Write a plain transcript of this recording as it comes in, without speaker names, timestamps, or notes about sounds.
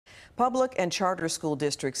Public and charter school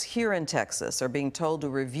districts here in Texas are being told to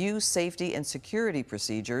review safety and security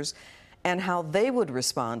procedures and how they would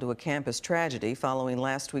respond to a campus tragedy following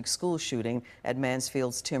last week's school shooting at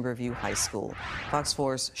Mansfield's Timberview High School. Fox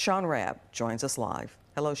 4's Sean Rabb joins us live.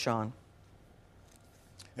 Hello, Sean.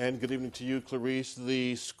 And good evening to you, Clarice.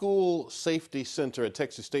 The School Safety Center at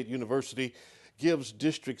Texas State University gives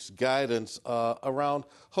districts guidance around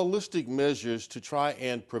holistic measures to try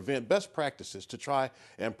and prevent, best practices to try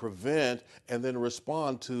and prevent and then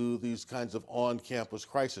respond to these kinds of on-campus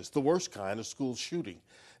crises, the worst kind of school shooting.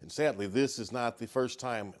 And sadly, this is not the first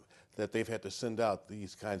time that they've had to send out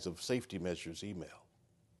these kinds of safety measures email.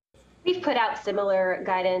 We've put out similar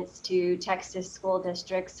guidance to Texas school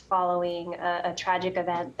districts following a tragic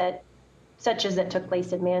event such as that took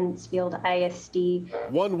place at Mansfield ISD.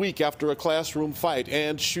 1 week after a classroom fight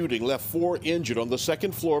and shooting left 4 injured on the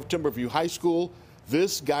second floor of Timberview High School,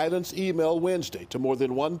 this guidance email Wednesday to more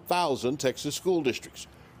than 1,000 Texas school districts,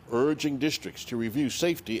 urging districts to review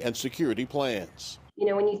safety and security plans. You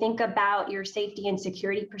know, when you think about your safety and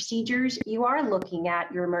security procedures, you are looking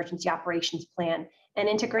at your emergency operations plan, and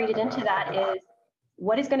integrated into that is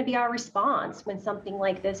what is going to be our response when something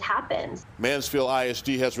like this happens. Mansfield ISD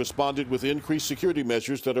has responded with increased security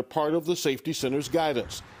measures that are part of the Safety Center's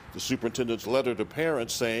guidance. The superintendent's letter to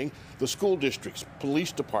parents saying the school district's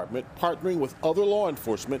police department partnering with other law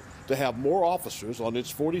enforcement to have more officers on its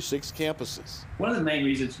 46 campuses. One of the main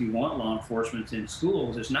reasons you want law enforcement in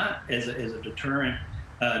schools is not as a deterrent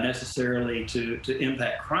necessarily to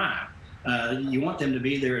impact crime. You want them to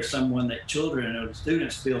be there as someone that children or the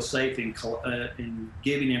students feel safe in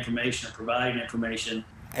giving information or providing information.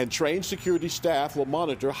 And trained security staff will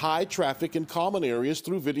monitor high traffic in common areas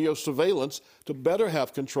through video surveillance to better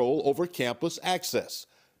have control over campus access.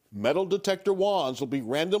 Metal detector wands will be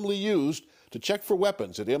randomly used to check for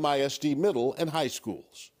weapons at MISD middle and high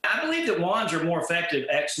schools. I believe that wands are more effective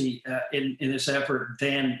actually in this effort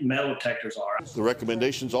than metal detectors are. The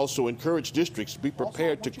recommendations also encourage districts to be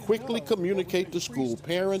prepared to quickly communicate to school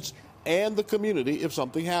parents and the community if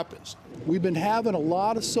something happens. We've been having a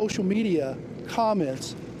lot of social media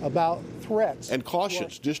comments about threats. And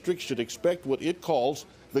cautions districts should expect what it calls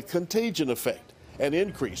the contagion effect, an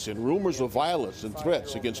increase in rumors of violence and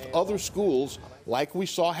threats against other schools like we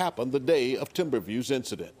saw happen the day of Timberview's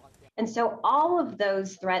incident. And so all of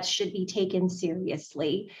those threats should be taken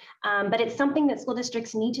seriously, but it's something that school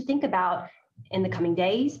districts need to think about in the coming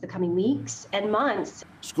days, the coming weeks and months.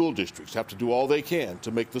 School districts have to do all they can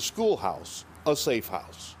to make the schoolhouse a safe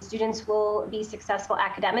house. Students will be successful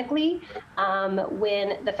academically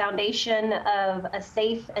when the foundation of a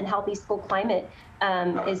safe and healthy school climate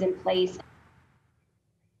is in place.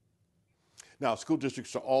 Now, school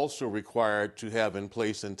districts are also required to have in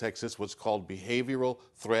place in Texas what's called behavioral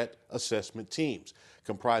threat assessment teams,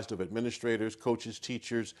 comprised of administrators, coaches,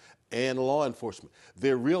 teachers, and law enforcement.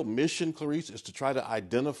 Their real mission, Clarice, is to try to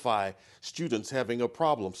identify students having a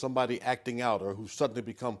problem, somebody acting out or who suddenly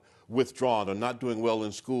become withdrawn or not doing well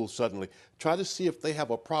in school suddenly. Try to see if they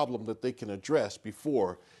have a problem that they can address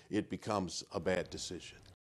before it becomes a bad decision.